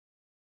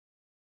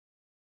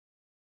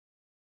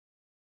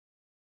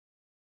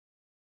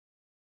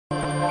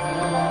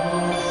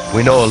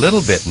We know a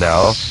little bit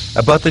now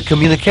about the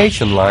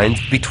communication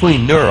lines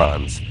between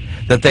neurons,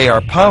 that they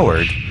are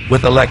powered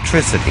with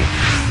electricity.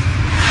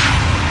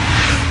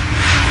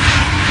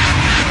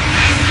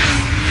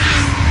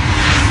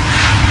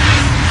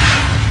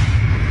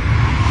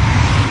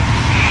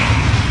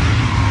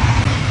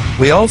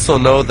 We also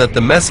know that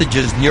the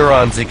messages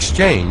neurons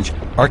exchange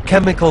are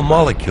chemical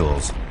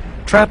molecules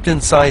trapped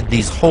inside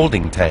these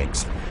holding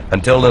tanks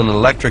until an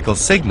electrical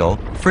signal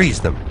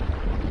frees them.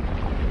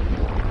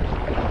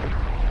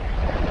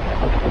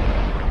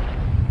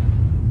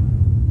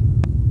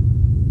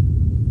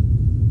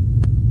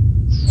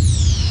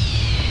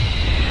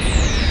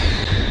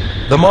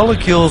 The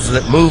molecules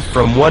that move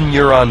from one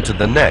neuron to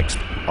the next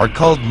are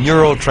called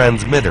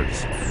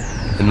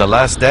neurotransmitters. In the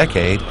last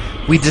decade,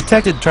 we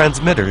detected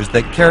transmitters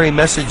that carry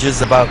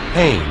messages about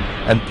pain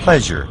and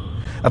pleasure,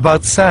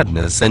 about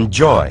sadness and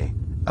joy,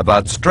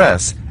 about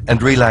stress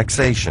and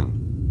relaxation.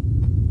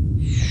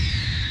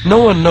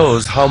 No one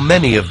knows how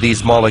many of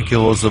these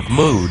molecules of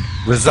mood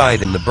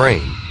reside in the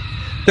brain.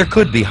 There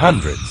could be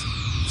hundreds.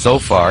 So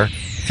far,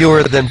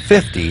 fewer than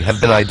 50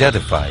 have been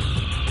identified.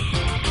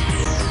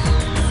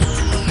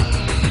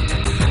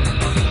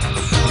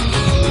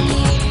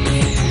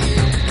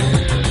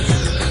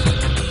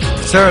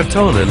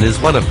 Serotonin is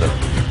one of them.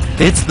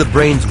 It's the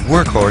brain's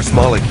workhorse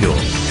molecule,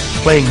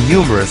 playing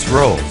numerous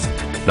roles,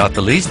 not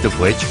the least of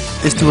which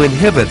is to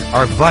inhibit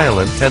our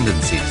violent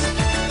tendencies.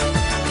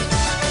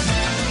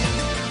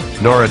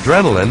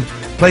 Noradrenaline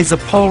plays a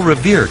Paul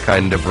Revere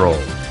kind of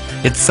role.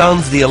 It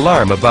sounds the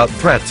alarm about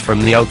threats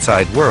from the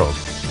outside world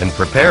and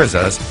prepares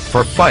us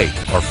for fight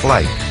or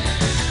flight.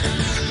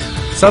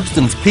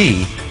 Substance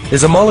P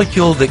is a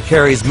molecule that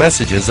carries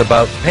messages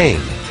about pain.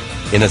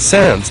 In a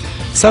sense,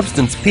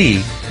 Substance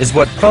P is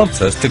what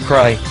prompts us to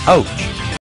cry, ouch.